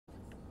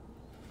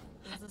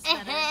That's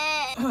aesthetic.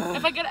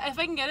 if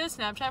I can get a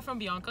Snapchat from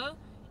Bianca,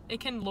 it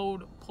can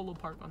load Polo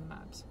Park on the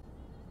maps.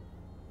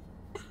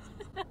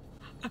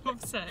 I'm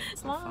upset.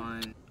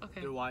 Fine.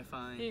 Okay. Your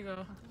Wi-Fi. Here you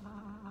go.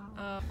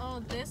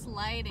 Oh, this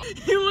lighting.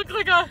 You look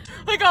like a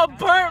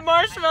burnt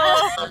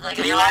marshmallow.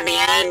 Can you let me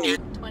in?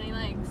 20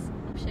 likes.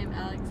 Shave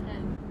Alex's head.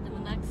 And the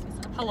next is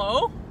up.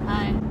 Hello?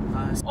 Hi.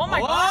 Oh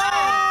my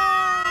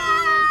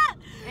god!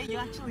 Hey, you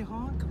actually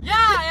honk? Yeah,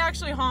 I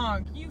actually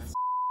honk. You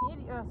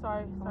idiot.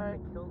 Sorry,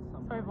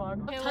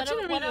 vlog. Okay,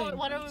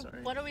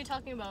 what are we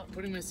talking about?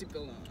 Putting my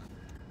seatbelt on.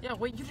 Yeah,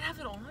 wait, you didn't have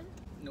it on?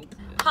 Nope.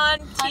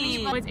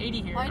 Hunty. Oh, it's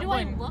 80 here. Why do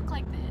I look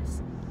like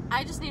this?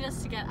 I just need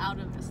us to get out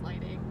of this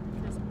lighting.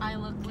 Because I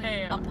look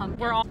like a pumpkin.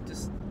 We're all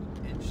just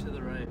inch to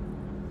the right.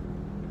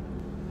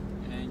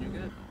 And you're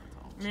good.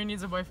 Mir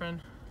needs a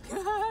boyfriend.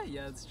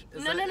 Yeah, it's true.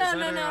 No. Is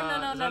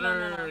that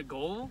our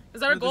goal? Is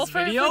that our goal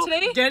for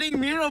today? Getting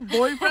Mir a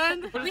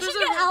boyfriend? We should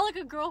get Alec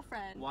a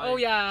girlfriend. Why? Oh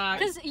yeah.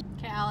 Okay,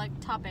 Alec,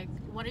 topic.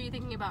 What are you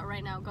thinking about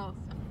right now? Go.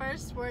 The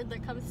first word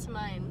that comes to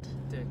mind.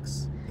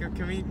 Dicks.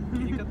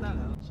 Can you cut that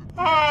out?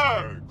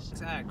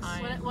 Tax.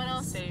 What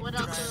else? What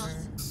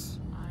else?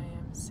 I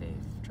am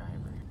safe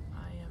driver.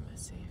 I am a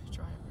safe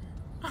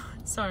driver.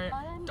 Sorry.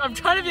 I'm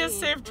trying to be a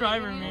safe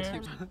driver,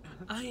 Mir.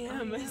 I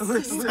am a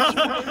safe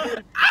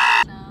driver.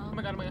 Oh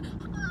my god,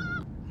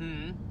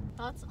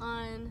 Thoughts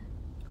on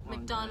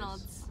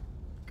McDonald's?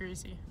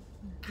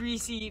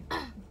 Greasy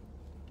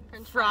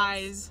French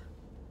fries.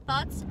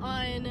 Thoughts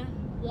on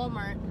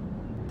Walmart?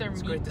 They're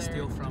It's great to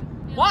steal from.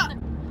 What?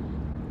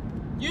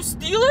 You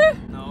stealer?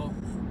 No.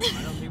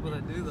 I know people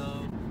that do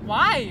though.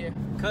 Why?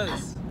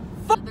 Cause.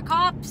 The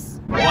cops.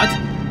 What?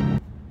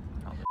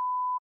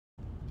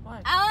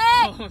 What?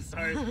 Alec! Oh,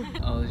 sorry.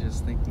 I was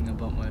just thinking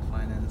about my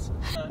finances.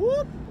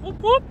 Whoop,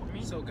 whoop, whoop.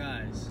 So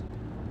guys.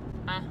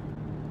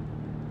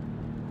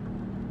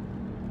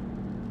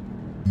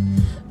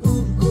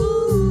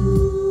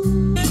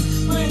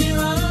 When you're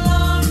all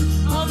alone,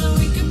 all that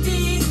we could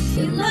be.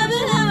 You love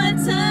it how I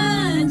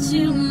touch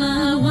you,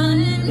 my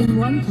one in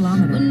 1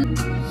 kilometer.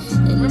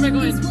 Where am I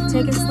going?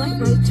 Take a slight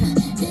right turn.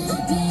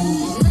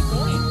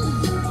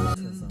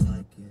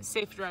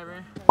 Safe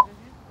driver.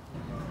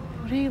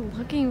 What are you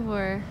looking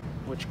for?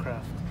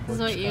 Witchcraft. This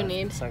is what you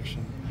need.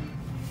 Section.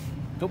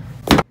 Nope.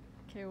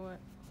 Okay, what?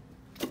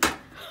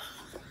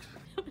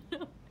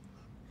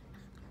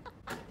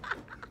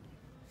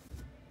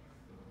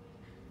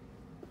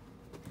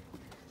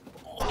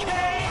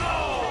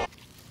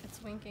 It's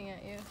winking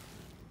at you.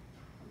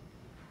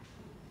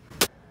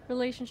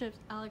 Relationships.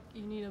 Alec,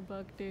 you need a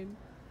book, dude.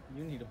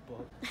 You need a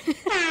book.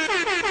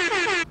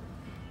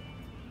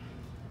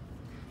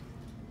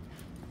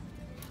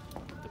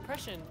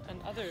 Depression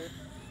and other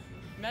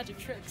magic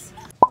tricks.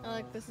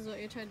 Alec, this is what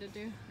you tried to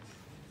do.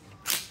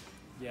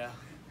 Yeah.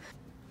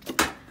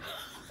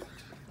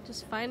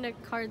 Just find a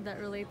card that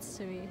relates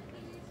to me.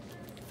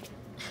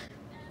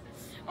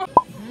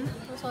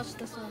 Let's watch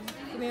this one.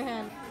 Give me your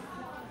hand.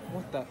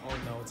 What the? Oh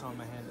no, it's on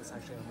my hand. It's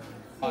actually on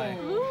my hand.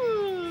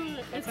 Ooh,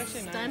 it's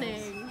actually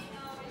stunning. nice.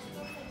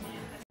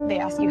 They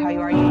ask you how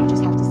you are, you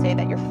just have to say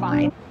that you're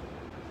fine.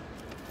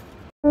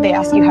 They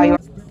ask you how you are.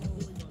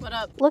 What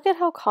up? Look at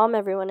how calm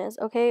everyone is,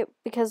 okay?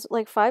 Because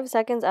like 5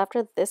 seconds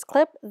after this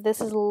clip, this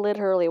is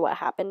literally what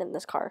happened in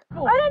this car. I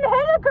didn't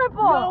hit a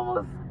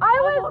cripple! I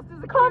was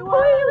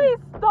completely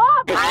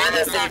stopped! I am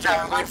the safe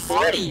driver. I'm going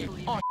 40.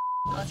 Oh,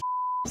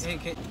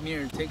 hey,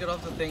 Mir, take it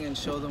off the thing and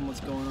show them what's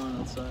going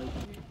on outside.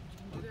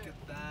 Look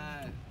at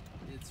that.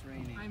 It's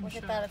raining. Look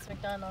at that, it's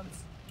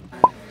McDonald's.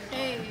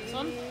 Hey.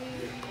 Son?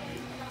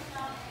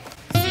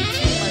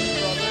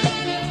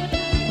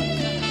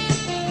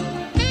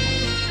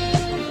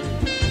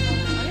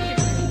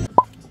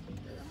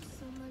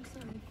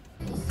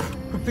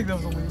 I think that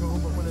was illegal,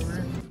 but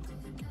whatever.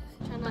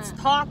 Let's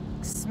talk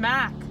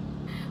smack.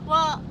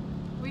 Well,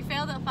 we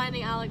failed at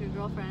finding Alec a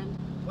girlfriend.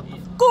 What the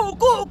f- Go,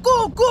 go,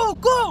 go, go,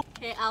 go!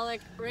 Okay,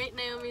 Alec, rate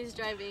Naomi's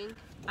driving.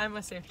 I'm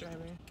a safe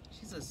driver.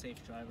 She's a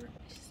safe driver.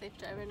 She's a safe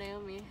driver,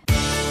 Naomi.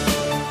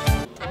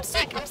 I'm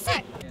sick. Yeah,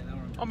 now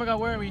we're Oh my god,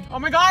 where are we? Oh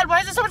my god, why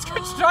is there so much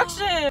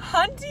construction?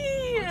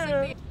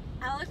 Hunty!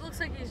 Alec looks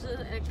like he's just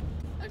a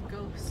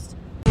ghost.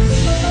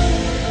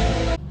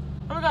 Oh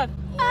my god.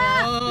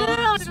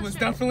 Oh, this was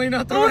definitely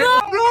not the Oh right.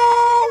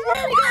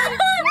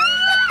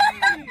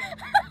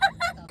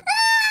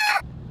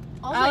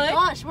 Oh my Alec?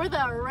 gosh, where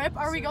the rip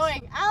are we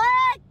going?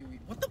 Alec!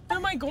 What the? Where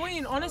am I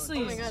going,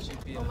 honestly? Oh my god.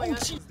 GPS. Oh my god.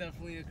 It's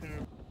definitely a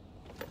curve.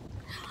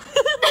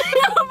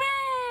 Oh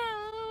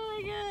man!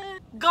 Oh my god.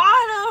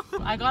 Got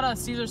him! I got a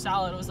Caesar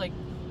salad. It was like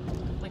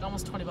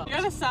almost $20. You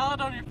got a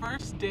salad on your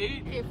first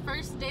date? Okay,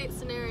 first date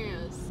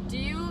scenarios. Do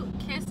you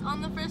kiss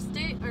on the first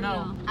date or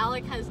no?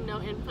 Alec has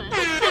no input.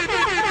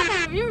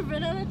 Have you ever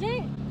been on a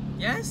date?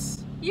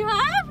 Yes. You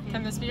have?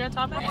 Can this be your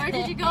topic? Where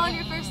did you go on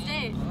your first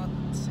date? I'm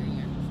not saying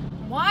it.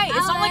 Why?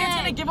 It's not like it's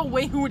gonna Alec! give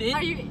away who it is.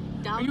 Are you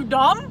dumb? Are you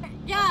dumb?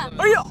 Yeah.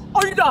 Are you dumb?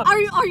 Are you dumb?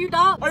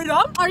 Are you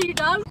dumb? Are you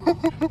dumb?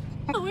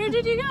 Where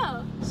did you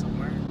go?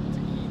 Somewhere to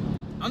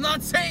eat. I'm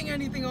not saying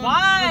anything on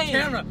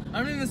camera. I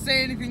don't even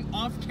say anything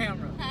off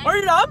camera. Okay. Are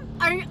you dumb?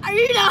 Are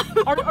you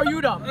dumb? Are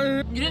you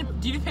dumb?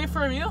 Did you pay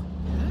for a meal?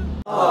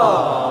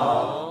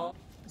 Oh.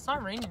 It's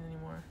not raining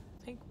anymore.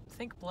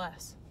 Think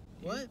bless.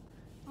 What?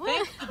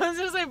 I was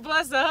gonna say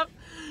bless up.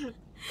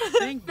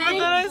 Thank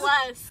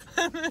bless.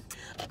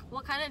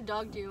 What kind of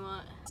dog do you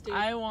want, Steve?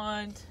 I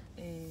want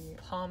a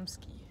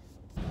Pomsky.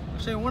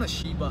 Actually, I want a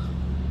Shiba.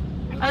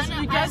 You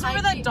guys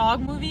remember that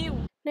dog movie?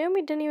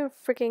 Naomi didn't even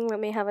freaking let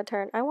me have a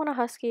turn. I want a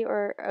husky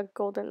or a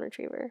golden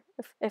retriever.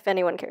 If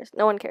anyone cares.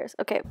 No one cares.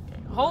 Okay.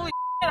 Holy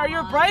shit, are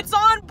your brights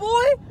on,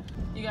 boy?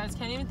 You guys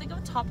can't even think of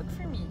a topic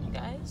for me, you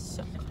guys.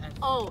 So.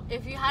 Oh,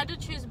 if you had to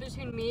choose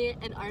between me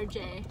and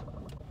RJ,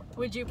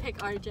 would you pick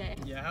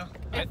RJ? Yeah,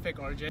 I'd pick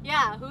RJ.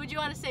 Yeah, who would you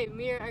want to save,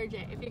 me or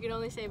RJ, if you could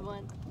only save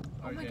one?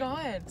 RJ. Oh my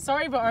god.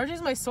 Sorry, but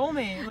RJ's my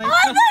soulmate. Like,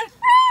 what the frick?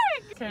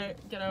 Okay,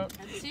 get out.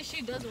 See,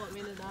 she does want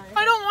me to die.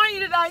 I don't want you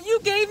to die. You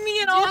gave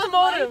me an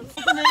automotive.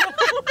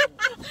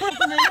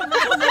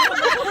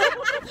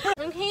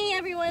 Okay,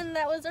 everyone,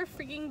 that was our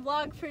freaking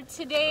vlog for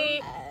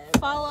today.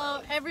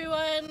 Follow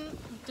everyone.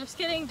 Just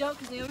kidding, don't,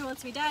 because Naomi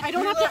wants me dead. I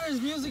don't have to.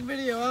 Music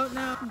video out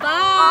now.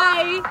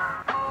 Bye.